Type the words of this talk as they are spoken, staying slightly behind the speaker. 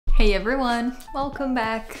Hey everyone, welcome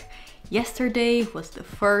back. Yesterday was the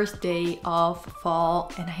first day of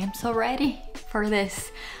fall and I am so ready for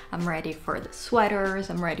this. I'm ready for the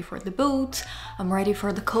sweaters, I'm ready for the boots, I'm ready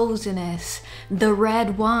for the coziness, the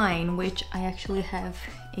red wine, which I actually have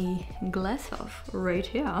a glass of right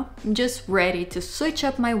here. I'm just ready to switch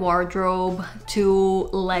up my wardrobe, to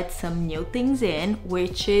let some new things in,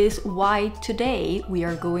 which is why today we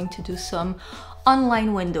are going to do some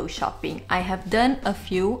online window shopping. I have done a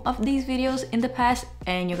few of these videos in the past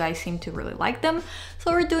and you guys seem to really like them,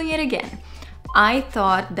 so we're doing it again. I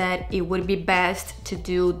thought that it would be best to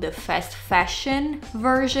do the fast fashion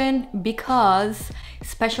version because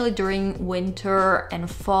especially during winter and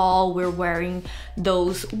fall, we're wearing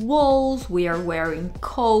those wools, we are wearing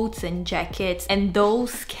coats and jackets, and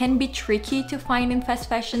those can be tricky to find in fast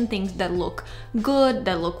fashion, things that look good,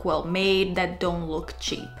 that look well made, that don't look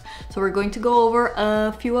cheap. So we're going to go over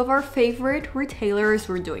a few of our favorite retailers.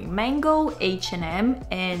 We're doing Mango, H&M,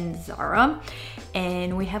 and ZARA,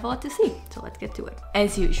 and we have a lot to see, so let's get to it.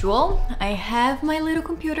 As usual, I have my little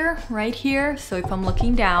computer right here, so if I'm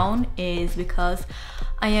looking down is because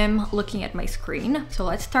I am looking at my screen. So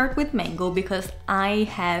let's start with Mango because I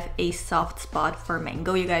have a soft spot for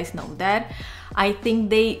Mango. You guys know that. I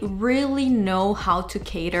think they really know how to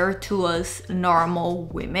cater to us normal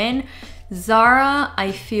women. ZARA,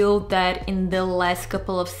 I feel that in the last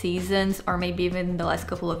couple of seasons or maybe even the last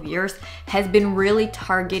couple of years has been really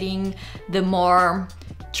targeting the more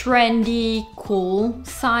trendy, cool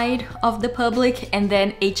side of the public, and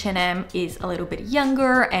then H&M is a little bit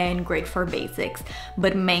younger and great for basics.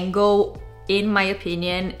 But Mango, in my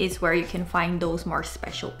opinion, is where you can find those more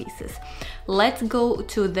special pieces. Let's go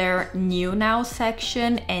to their new now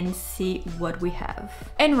section and see what we have.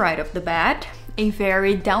 And right off the bat, a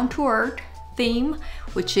very down-to-earth theme,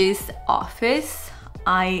 which is office.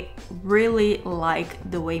 I really like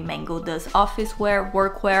the way Mango does office wear,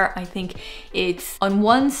 workwear. I think it's on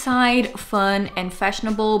one side fun and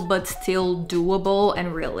fashionable, but still doable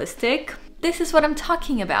and realistic. This is what I'm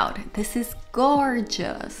talking about. This is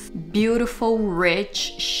gorgeous. Beautiful,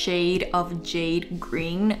 rich shade of jade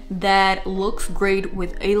green that looks great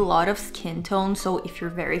with a lot of skin tone. So if you're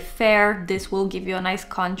very fair, this will give you a nice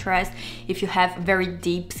contrast. If you have very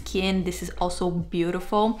deep skin, this is also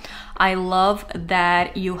beautiful. I love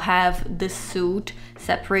that you have the suit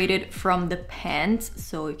separated from the pants.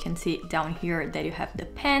 So you can see down here that you have the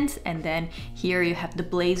pants and then here you have the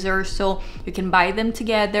blazer. So you can buy them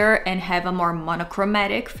together and have a more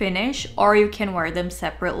monochromatic finish, or you can wear them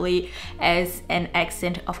separately as an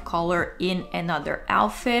accent of color in another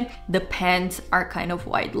outfit. The pants are kind of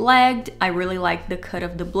wide-legged. I really like the cut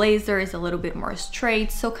of the blazer, is a little bit more straight,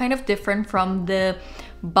 so kind of different from the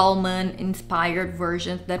Balmain inspired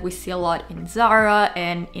versions that we see a lot in ZARA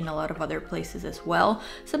and in a lot of other places as well.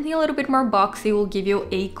 Something a little bit more boxy will give you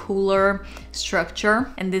a cooler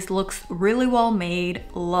structure, and this looks really well made.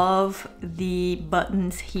 Love the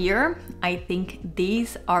buttons here. I think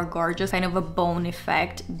these are gorgeous, kind of a bone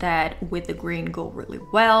effect that with the green go really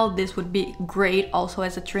well. This would be great also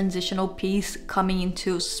as a transitional piece coming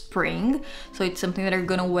into spring, so it's something that I'm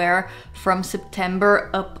gonna wear from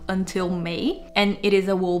September up until May, and it is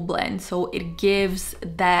a wool blend, so it gives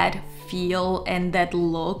that feel and that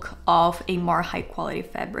look of a more high quality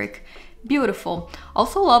fabric. Beautiful.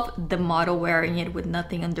 Also love the model wearing it with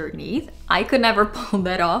nothing underneath. I could never pull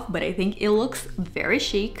that off, but I think it looks very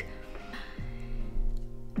chic.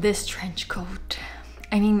 This trench coat,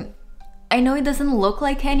 I mean, I know it doesn't look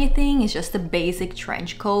like anything, it's just a basic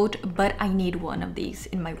trench coat, but I need one of these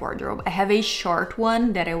in my wardrobe. I have a short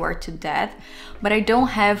one that I wear to death, but I don't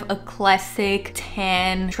have a classic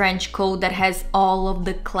tan trench coat that has all of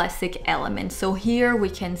the classic elements. So here we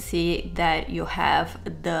can see that you have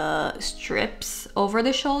the strips over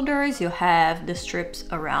the shoulders, you have the strips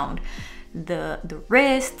around the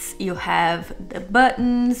wrists, you have the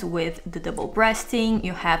buttons with the double breasting,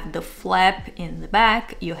 you have the flap in the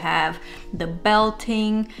back, you have the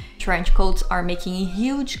belting. Trench coats are making a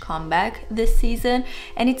huge comeback this season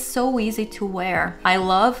and it's so easy to wear. I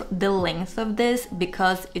love the length of this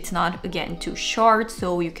because it's not, again, too short,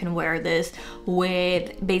 so you can wear this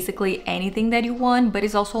with basically anything that you want, but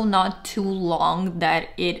it's also not too long that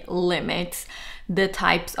it limits the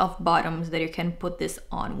types of bottoms that you can put this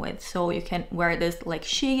on with. So you can wear this like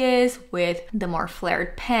she is with the more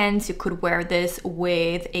flared pants. You could wear this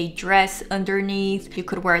with a dress underneath. You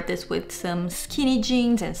could wear this with some skinny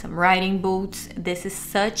jeans and some riding boots. This is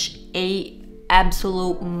such a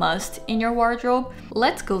absolute must in your wardrobe.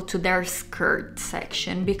 Let's go to their skirt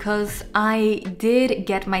section because I did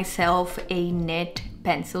get myself a knit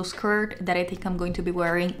pencil skirt that I think I'm going to be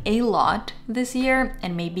wearing a lot this year,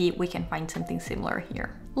 and maybe we can find something similar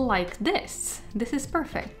here. Like this. This is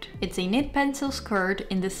perfect. It's a knit pencil skirt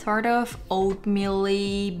in this sort of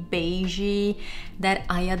oatmeal-y, beigey that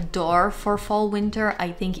I adore for fall winter.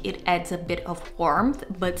 I think it adds a bit of warmth,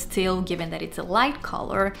 but still, given that it's a light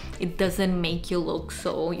color, it doesn't make you look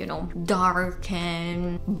so, you know, dark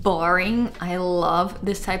and boring. I love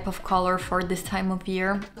this type of color for this time of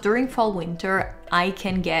year. During fall winter, I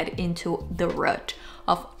can get into the rut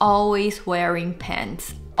of always wearing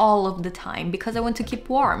pants all of the time because I want to keep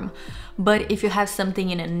warm. But if you have something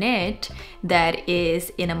in a knit that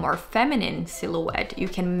is in a more feminine silhouette, you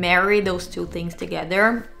can marry those two things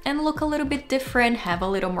together and look a little bit different, have a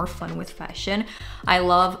little more fun with fashion. I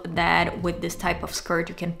love that with this type of skirt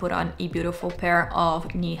you can put on a beautiful pair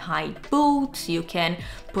of knee-high boots, you can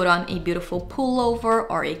put on a beautiful pullover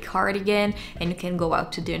or a cardigan, and you can go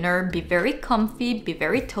out to dinner, be very comfy, be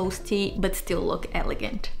very toasty, but still look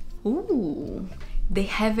elegant. Ooh. They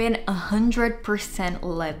have an 100%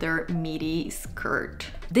 leather midi skirt.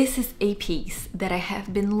 This is a piece that I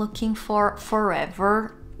have been looking for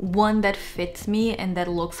forever. One that fits me and that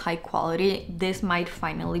looks high quality. This might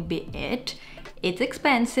finally be it. It's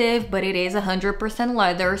expensive, but it is 100%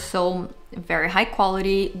 leather, so very high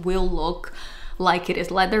quality, will look like it is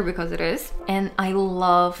leather because it is. And I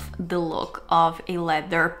love the look of a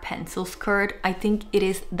leather pencil skirt. I think it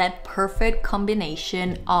is that perfect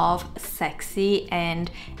combination of sexy and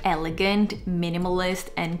elegant, minimalist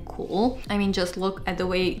and cool. I mean, just look at the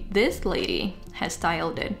way this lady has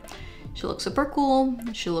styled it. She looks super cool.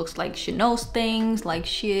 She looks like she knows things, like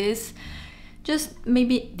she is just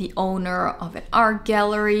maybe the owner of an art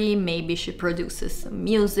gallery, maybe she produces some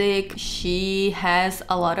music, she has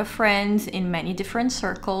a lot of friends in many different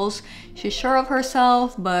circles, she's sure of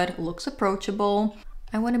herself but looks approachable.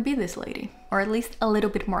 I want to be this lady, or at least a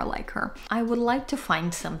little bit more like her. I would like to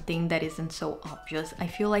find something that isn't so obvious. I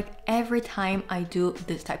feel like every time I do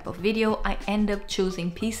this type of video, I end up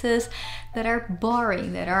choosing pieces that are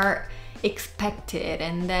boring, that are expected,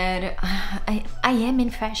 and that I am in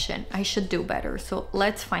fashion. I should do better. So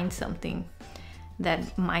let's find something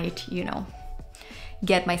that might, you know,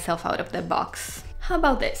 get myself out of the box. How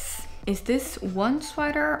about this? Is this one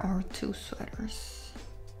sweater or two sweaters?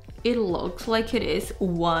 It looks like it is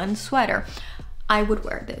one sweater. I would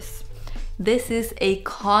wear this. This is a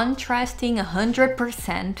contrasting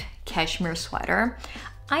 100% cashmere sweater.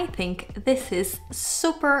 I think this is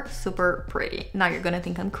super, super pretty. Now you're gonna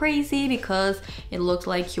think I'm crazy because it looks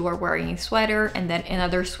like you are wearing a sweater and then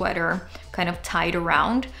another sweater kind of tied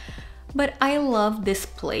around. But I love this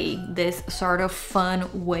play, this sort of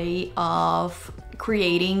fun way of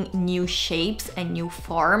creating new shapes and new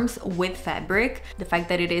forms with fabric. The fact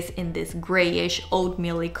that it is in this grayish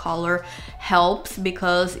oatmeal-y color helps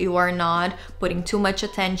because you are not putting too much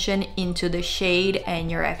attention into the shade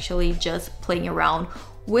and you're actually just playing around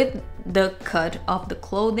with the cut of the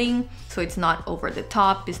clothing, so it's not over the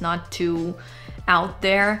top, it's not too out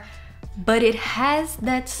there, but it has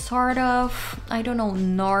that sort of, I don't know,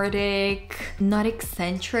 Nordic, not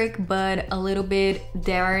eccentric, but a little bit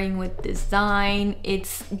daring with design.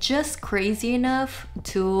 It's just crazy enough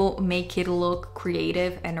to make it look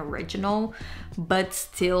creative and original, but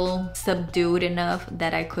still subdued enough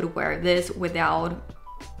that I could wear this without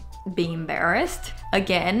being embarrassed.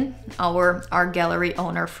 Again, our art gallery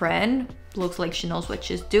owner friend looks like she knows what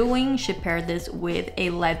she's doing. She paired this with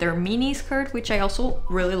a leather mini skirt, which I also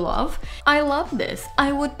really love. I love this.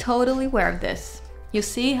 I would totally wear this. You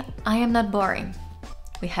see, I am not boring.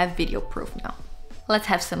 We have video proof now. Let's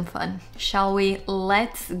have some fun, shall we?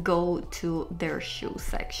 Let's go to their shoe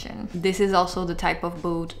section. This is also the type of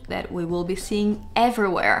boot that we will be seeing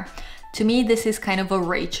everywhere. To me, this is kind of a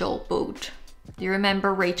Rachel boot. Do you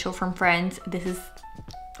remember Rachel from Friends? This is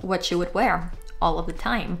what she would wear all of the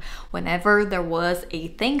time. Whenever there was a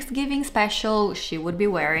Thanksgiving special, she would be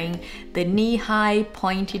wearing the knee-high,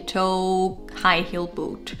 pointy-toe, high-heel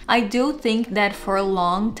boot. I do think that for a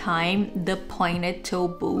long time, the pointed-toe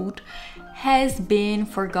boot has been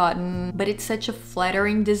forgotten, but it's such a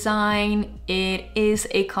flattering design. It is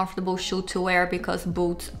a comfortable shoe to wear because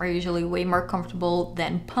boots are usually way more comfortable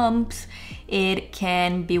than pumps. It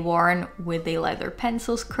can be worn with a leather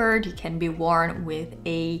pencil skirt. It can be worn with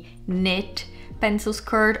a knit pencil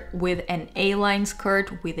skirt, with an A-line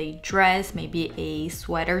skirt, with a dress, maybe a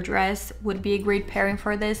sweater dress would be a great pairing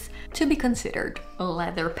for this. To be considered.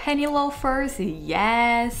 Leather penny loafers,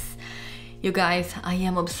 yes. You guys, I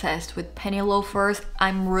am obsessed with penny loafers.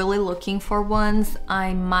 I'm really looking for ones.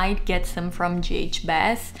 I might get some from GH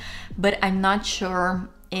Bass, but I'm not sure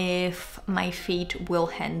if my feet will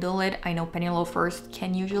handle it. I know penny loafers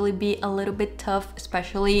can usually be a little bit tough,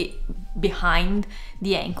 especially behind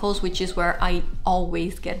the ankles, which is where I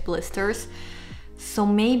always get blisters. So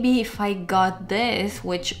maybe if I got this,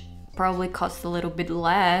 which probably costs a little bit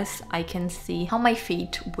less, I can see how my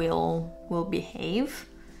feet will behave.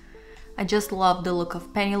 I just love the look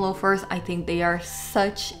of penny loafers. I think they are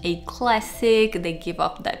such a classic. They give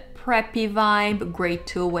up that preppy vibe, great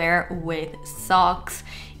to wear with socks.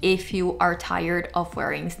 If you are tired of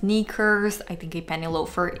wearing sneakers, I think a penny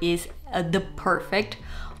loafer is the perfect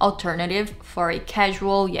alternative for a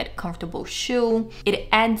casual yet comfortable shoe. It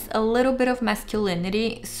adds a little bit of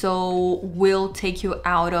masculinity, so will take you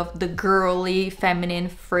out of the girly, feminine,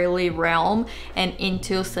 frilly realm and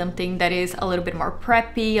into something that is a little bit more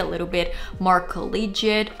preppy, a little bit more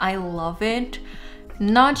collegiate. I love it.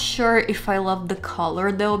 Not sure if I love the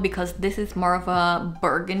color though, because this is more of a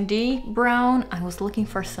burgundy brown. I was looking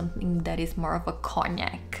for something that is more of a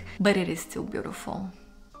cognac, but it is still beautiful.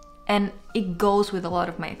 And it goes with a lot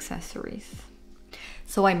of my accessories.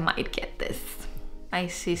 So I might get this. I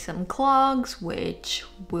see some clogs, which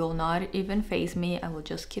will not even faze me. I will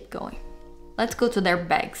just keep going. Let's go to their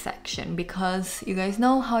bag section, because you guys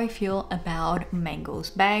know how I feel about Mango's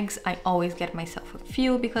bags. I always get myself a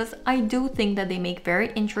few because I do think that they make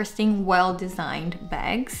very interesting, well-designed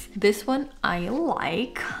bags. This one I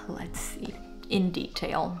like. Let's see in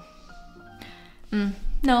detail.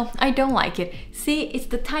 No, I don't like it. See, it's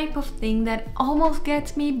the type of thing that almost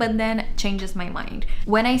gets me, but then changes my mind.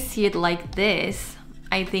 When I see it like this,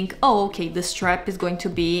 I think, oh, okay, the strap is going to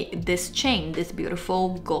be this chain, this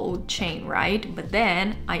beautiful gold chain, right? But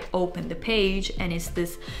then I open the page and it's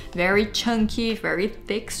this very chunky, very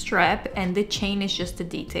thick strap, and the chain is just a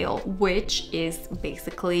detail, which is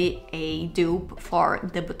basically a dupe for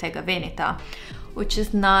the Bottega Veneta, which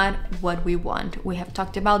is not what we want. We have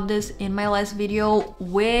talked about this in my last video.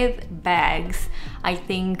 With bags, I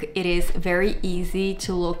think it is very easy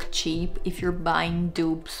to look cheap if you're buying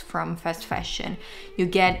dupes from fast fashion. You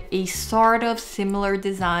get a sort of similar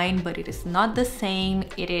design, but it is not the same.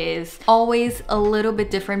 It is always a little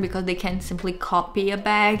bit different because they can simply copy a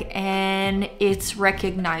bag and it's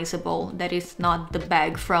recognizable that it's not the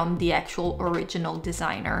bag from the actual original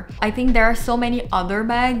designer. I think there are so many other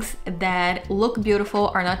bags that look beautiful,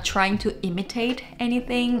 are not trying to imitate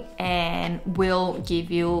anything, and will give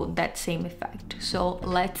you that same effect. So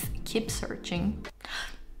let's keep searching.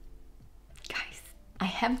 Guys, I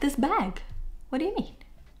have this bag. What do you mean?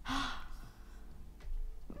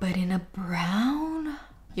 But in a brown?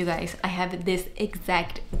 You guys, I have this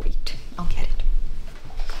exact, wait, I'll get it.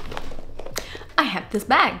 I have this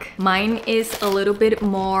bag. Mine is a little bit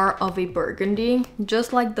more of a burgundy,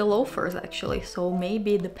 just like the loafers actually. So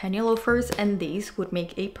maybe the penny loafers and these would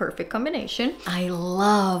make a perfect combination. I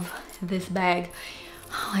love this bag.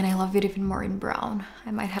 Oh, and I love it even more in brown.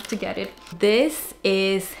 I might have to get it. This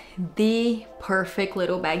is the perfect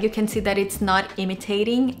little bag. You can see that it's not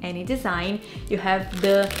imitating any design. You have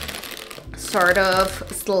the sort of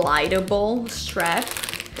slidable strap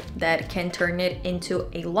that can turn it into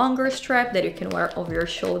a longer strap that you can wear over your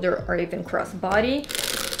shoulder or even crossbody,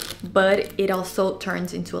 but it also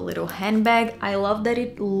turns into a little handbag. I love that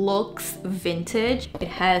it looks vintage. It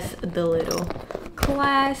has the little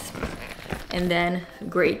clasp and then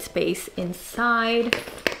great space inside.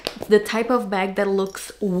 It's the type of bag that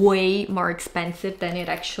looks way more expensive than it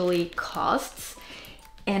actually costs.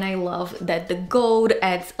 And I love that the gold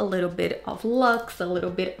adds a little bit of luxe, a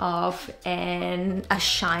little bit of a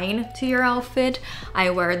shine to your outfit.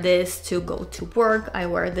 I wear this to go to work, I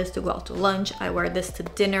wear this to go out to lunch, I wear this to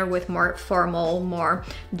dinner with more formal, more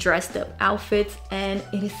dressed up outfits, and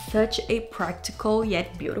it is such a practical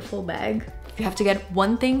yet beautiful bag. If you have to get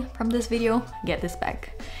one thing from this video, get this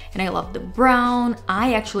bag. And I love the brown.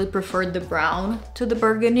 I actually prefer the brown to the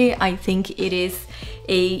burgundy. I think it is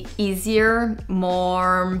a easier,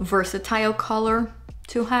 more versatile color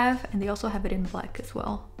to have. And they also have it in black as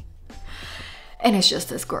well. And it's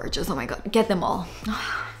just as gorgeous. Oh my God, get them all.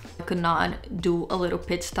 I could not do a little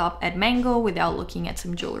pit stop at Mango without looking at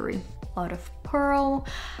some jewelry. A lot of pearl.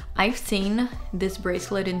 I've seen this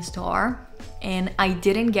bracelet in store and I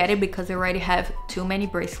didn't get it because I already have too many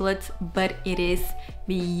bracelets, but it is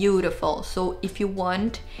beautiful. So if you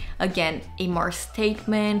want, again, a more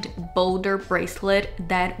statement, bolder bracelet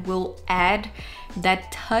that will add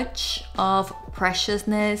that touch of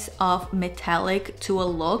preciousness, of metallic to a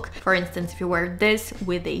look. For instance, if you wear this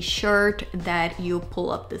with a shirt that you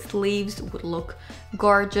pull up the sleeves, would look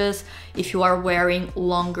gorgeous. If you are wearing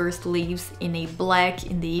longer sleeves in a black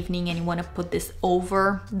in the evening and you want to put this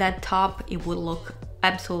over that top, it would look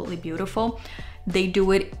absolutely beautiful. They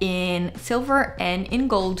do it in silver and in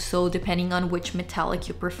gold, so depending on which metallic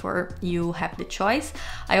you prefer, you have the choice.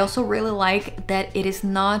 I also really like that it is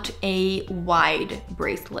not a wide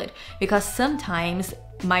bracelet, because sometimes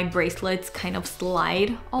my bracelets kind of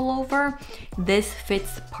slide all over. This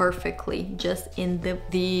fits perfectly just in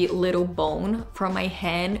the little bone from my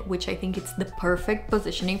hand, which I think it's the perfect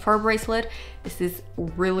positioning for a bracelet. This is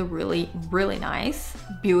really, really, really nice.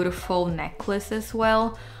 Beautiful necklace as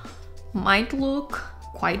well. Might look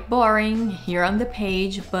quite boring here on the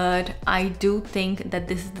page, but I do think that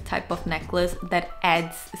this is the type of necklace that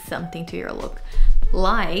adds something to your look.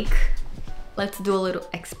 Like, let's do a little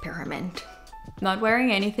experiment. Not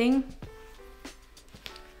wearing anything,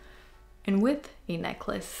 and with a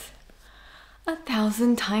necklace.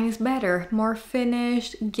 1,000 times better. More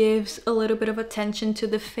finished, gives a little bit of attention to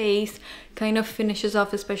the face, kind of finishes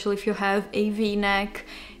off, especially if you have a V-neck.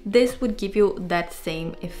 This would give you that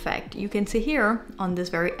same effect. You can see here on this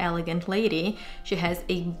very elegant lady, she has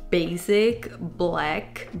a basic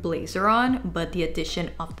black blazer on, but the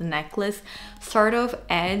addition of the necklace sort of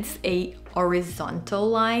adds a horizontal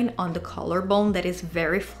line on the collarbone that is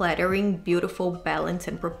very flattering, beautiful balance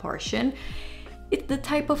and proportion. It's the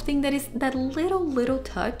type of thing that is that little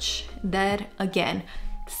touch that, again,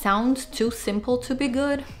 sounds too simple to be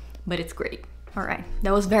good, but it's great. All right,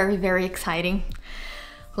 that was very, very exciting.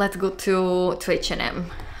 Let's go to H&M.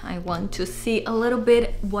 I want to see a little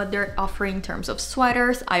bit what they're offering in terms of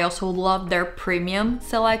sweaters. I also love their premium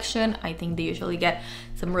selection. I think they usually get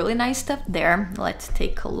some really nice stuff there. Let's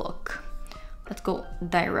take a look. Let's go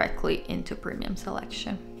directly into premium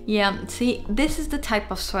selection. Yeah, see, this is the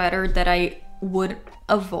type of sweater that I would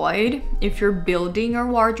avoid if you're building your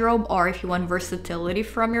wardrobe or if you want versatility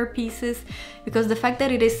from your pieces, because the fact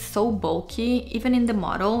that it is so bulky, even in the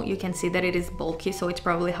model you can see that it is bulky, so it's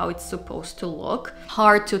probably how it's supposed to look.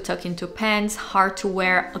 Hard to tuck into pants, hard to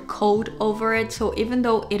wear a coat over it. So even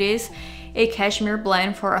though it is a cashmere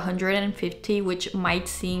blend for 150, which might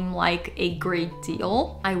seem like a great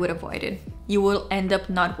deal, I would avoid it. You will end up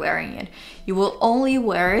not wearing it. You will only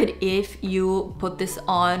wear it if you put this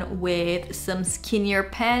on with some skinnier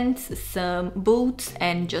pants, some boots,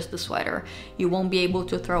 and just the sweater. You won't be able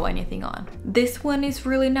to throw anything on. This one is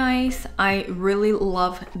really nice. I really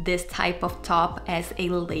love this type of top as a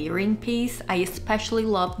layering piece. I especially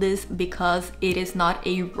love this because it is not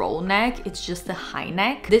a roll neck, it's just a high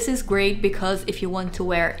neck. This is great because if you want to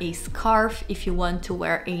wear a scarf, if you want to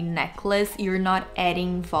wear a necklace, you're not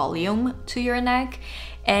adding volume to your neck.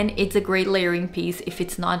 And it's a great layering piece if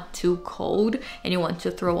it's not too cold and you want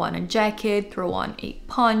to throw on a jacket, throw on a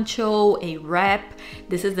poncho, a wrap.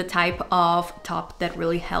 This is the type of top that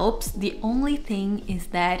really helps. The only thing is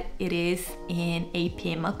that it is in a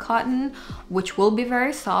Pima cotton, which will be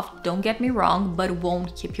very soft, don't get me wrong, but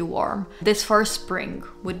won't keep you warm. This for spring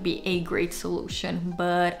would be a great solution,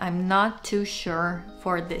 but I'm not too sure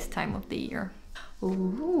for this time of the year.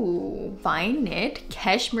 Ooh, fine knit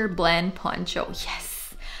cashmere blend poncho. Yes!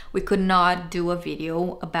 We could not do a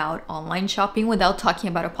video about online shopping without talking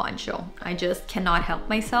about a poncho. I just cannot help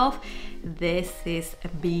myself. This is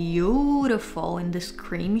beautiful in this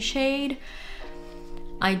cream shade.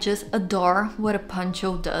 I just adore what a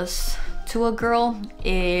poncho does to a girl.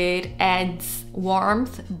 It adds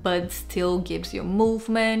warmth but still gives you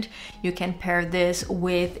movement. You can pair this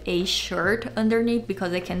with a shirt underneath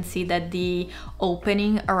because I can see that the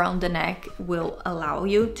opening around the neck will allow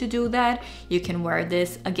you to do that. You can wear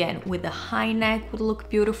this again with a high neck, would look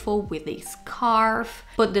beautiful, with a scarf.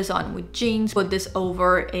 Put this on with jeans, put this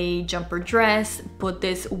over a jumper dress, put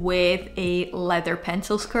this with a leather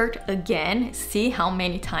pencil skirt. Again, see how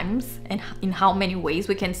many times and in how many ways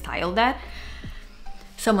we can style that.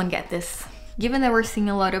 Someone get this. Given that we're seeing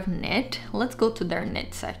a lot of knit, let's go to their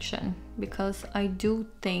knit section, because I do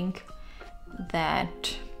think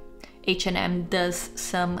that H&M does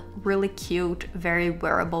some really cute, very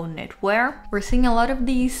wearable knitwear. We're seeing a lot of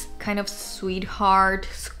these kind of sweetheart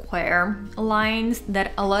square lines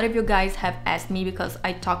that a lot of you guys have asked me, because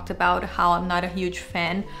I talked about how I'm not a huge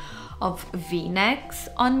fan of V-necks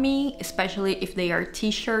on me, especially if they are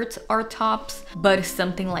t-shirts or tops. But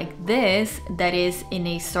something like this that is in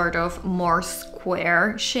a sort of more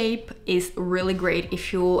square shape is really great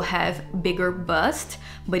if you have bigger bust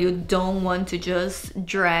but you don't want to just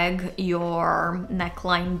drag your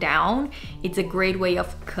neckline down. It's a great way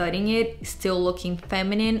of cutting it, still looking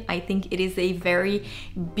feminine. I think it is a very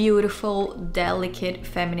beautiful, delicate,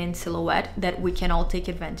 feminine silhouette that we can all take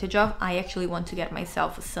advantage of. I actually want to get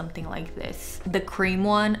myself something like this. The cream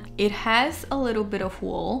one, it has a little bit of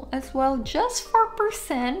wool as well, just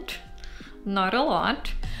 4%, not a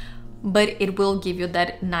lot. but it will give you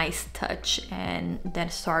that nice touch and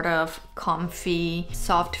that sort of comfy,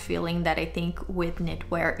 soft feeling that I think with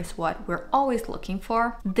knitwear is what we're always looking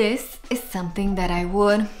for. This is something that I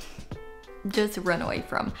would just run away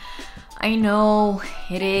from. I know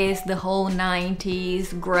it is the whole 90s,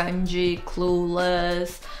 grungy,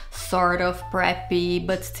 clueless, sort of preppy,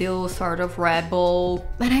 but still sort of rebel.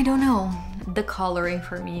 But I don't know, the coloring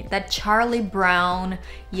for me, that Charlie Brown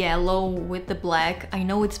yellow with the black, I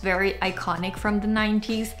know it's very iconic from the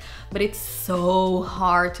 90s, but it's so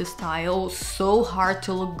hard to style, so hard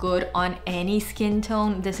to look good on any skin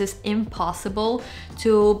tone. This is impossible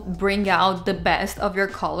to bring out the best of your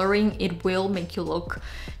coloring. It will make you look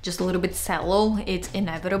just a little bit sallow. It's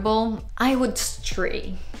inevitable. I would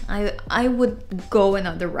stray. I would go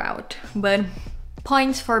another route, but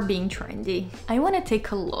points for being trendy. I want to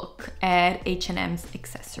take a look at H&M's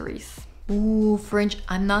accessories. Ooh, fringe.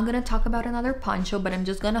 I'm not gonna talk about another poncho, but I'm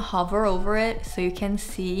just gonna hover over it so you can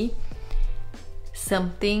see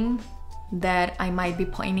something that I might be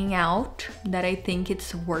pointing out that I think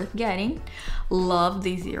it's worth getting. Love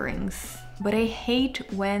these earrings, but I hate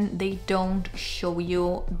when they don't show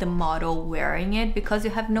you the model wearing it because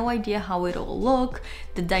you have no idea how it'll look,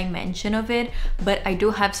 the dimension of it. But I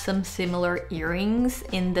do have some similar earrings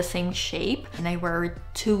in the same shape and I wear it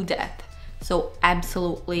to death. So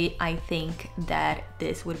absolutely, I think that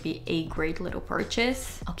this would be a great little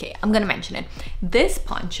purchase. Okay, I'm gonna mention it. This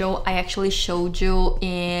poncho, I actually showed you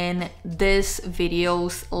in this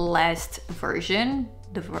video's last version,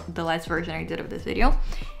 the last version I did of this video.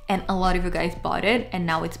 And a lot of you guys bought it and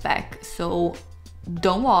now it's back. So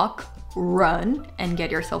don't walk, run and get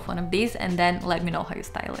yourself one of these and then let me know how you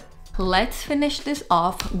style it. Let's finish this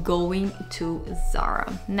off going to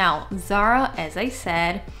Zara. Now, Zara, as I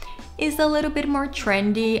said, is a little bit more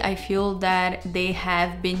trendy. I feel that they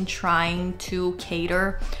have been trying to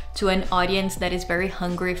cater to an audience that is very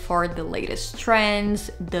hungry for the latest trends,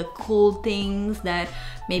 the cool things that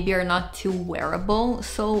maybe are not too wearable.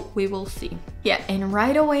 So we will see. Yeah, and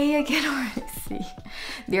right away I can already see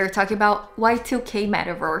they're talking about Y2K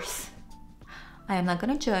metaverse. I am not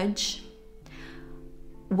gonna judge.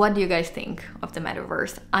 What do you guys think of the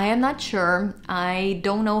metaverse? I am not sure. I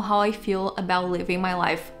don't know how I feel about living my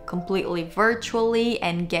life completely virtually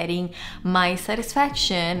and getting my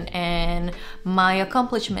satisfaction and my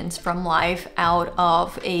accomplishments from life out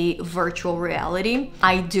of a virtual reality.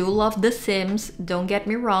 I do love The Sims, don't get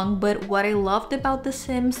me wrong, but what I loved about The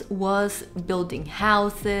Sims was building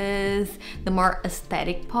houses, the more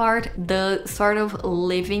aesthetic part. The sort of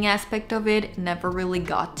living aspect of it never really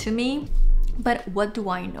got to me. But what do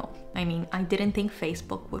I know? I mean, I didn't think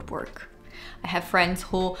Facebook would work. I have friends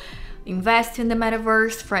who invest in the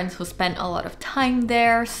metaverse, friends who spend a lot of time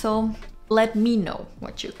there, so let me know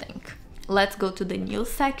what you think. Let's go to the news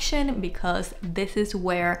section because this is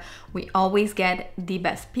where we always get the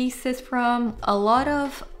best pieces from. A lot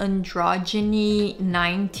of androgyny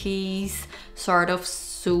 90s sort of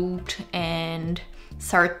suit and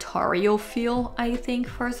sartorial feel, I think,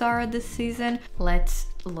 for Zara this season. Let's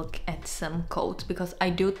look at some coats because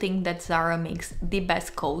I do think that Zara makes the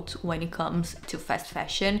best coats when it comes to fast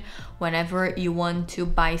fashion. Whenever you want to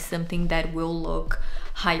buy something that will look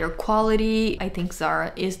higher quality, I think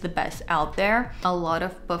Zara is the best out there. A lot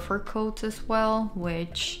of puffer coats as well,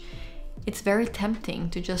 which it's very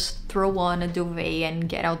tempting to just throw on a duvet and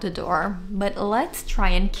get out the door. But let's try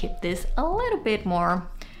and keep this a little bit more,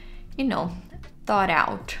 you know, thought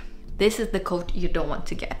out. This is the coat you don't want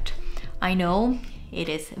to get. I know it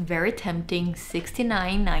is very tempting.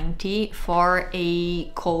 $69.90 for a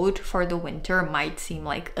coat for the winter might seem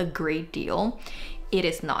like a great deal. It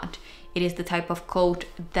is not. It is the type of coat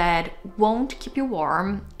that won't keep you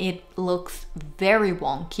warm. It looks very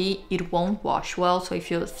wonky. It won't wash well. So if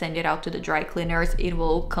you send it out to the dry cleaners, it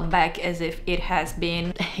will come back as if it has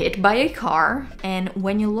been hit by a car. And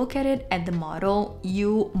when you look at it at the model,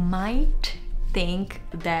 you might think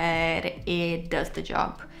that it does the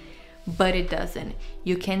job, but it doesn't.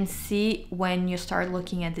 You can see when you start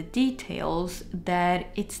looking at the details that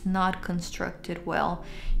it's not constructed well.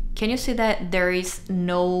 Can you see that there is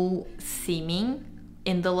no seaming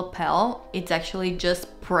in the lapel? It's actually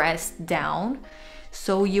just pressed down,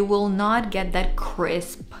 so you will not get that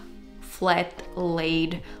crisp, flat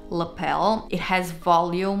laid lapel. It has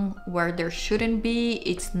volume where there shouldn't be.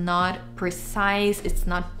 It's not precise, it's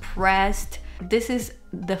not pressed. This is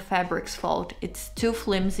the fabric's fault. It's too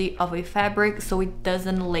flimsy of a fabric, so it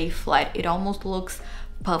doesn't lay flat. It almost looks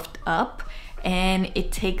puffed up and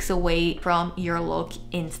it takes away from your look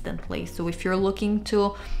instantly. So if you're looking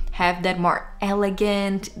to have that more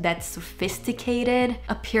elegant, that sophisticated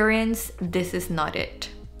appearance, this is not it.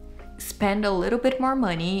 spend a little bit more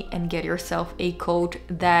money and get yourself a coat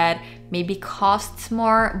that maybe costs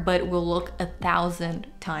more but will look 1,000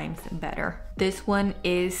 times better. This one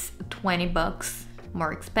is 20 bucks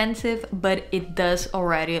more expensive, but it does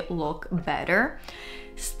already look better.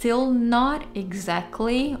 Still not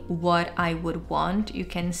exactly what I would want. You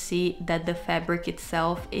can see that the fabric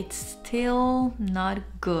itself, it's still not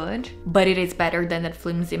good, but it is better than that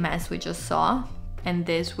flimsy mess we just saw. And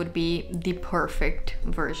this would be the perfect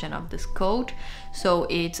version of this coat. So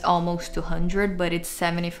it's almost 200, but it's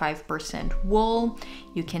 75% wool.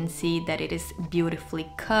 You can see that it is beautifully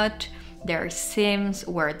cut. There are seams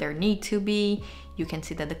where there need to be. You can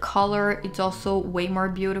see that the color is also way more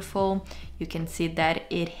beautiful. You can see that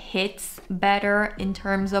it hits better in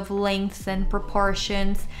terms of lengths and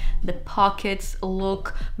proportions. The pockets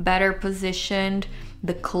look better positioned.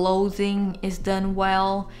 The closing is done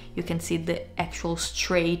well. You can see the actual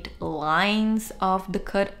straight lines of the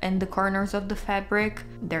cut and the corners of the fabric.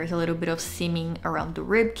 There's a little bit of seaming around the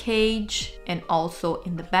rib cage and also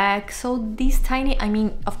in the back. So these tiny, I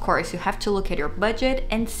mean, of course, you have to look at your budget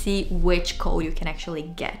and see which coat you can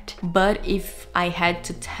actually get. But if I had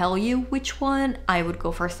to tell you which one, I would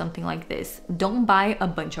go for something like this. Don't buy a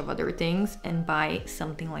bunch of other things and buy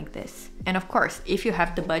something like this. And of course, if you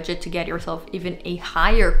have the budget to get yourself even a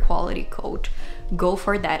higher quality coat, go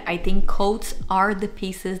for that. I think coats are the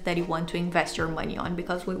pieces that you want to invest your money on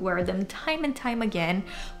because we wear them time and time again.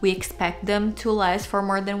 We expect them to last for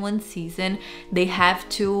more than one season. They have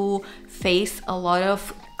to face a lot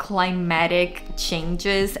of climatic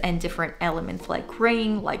changes and different elements like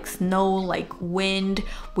rain, like snow, like wind.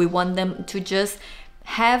 We want them to just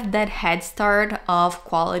have that head start of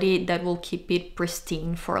quality that will keep it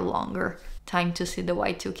pristine for longer. Time to see the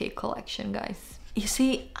Y2K collection, guys. You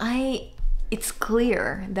see, it's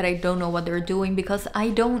clear that I don't know what they're doing because I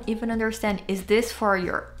don't even understand. Is this for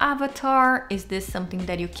your avatar? Is this something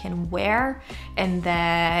that you can wear and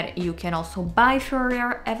that you can also buy for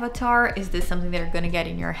your avatar? Is this something that you're gonna get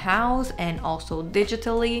in your house and also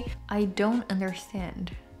digitally? I don't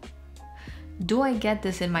understand. Do I get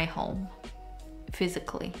this in my home?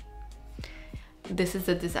 Physically? This is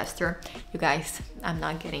a disaster. You guys, I'm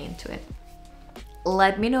not getting into it.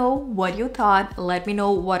 Let me know what you thought. Let me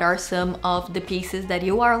know what are some of the pieces that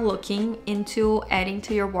you are looking into adding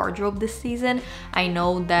to your wardrobe this season. I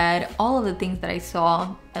know that all of the things that I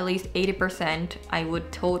saw, at least 80%, I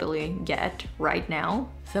would totally get right now.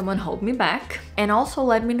 Someone hold me back. And also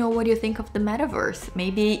let me know what you think of the metaverse.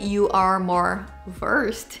 Maybe you are more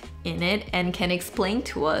versed in it and can explain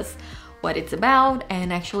to us what it's about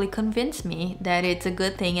and actually convince me that it's a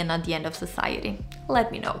good thing and not the end of society.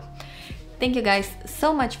 Let me know. Thank you guys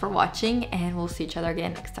so much for watching and we'll see each other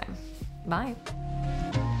again next time. Bye.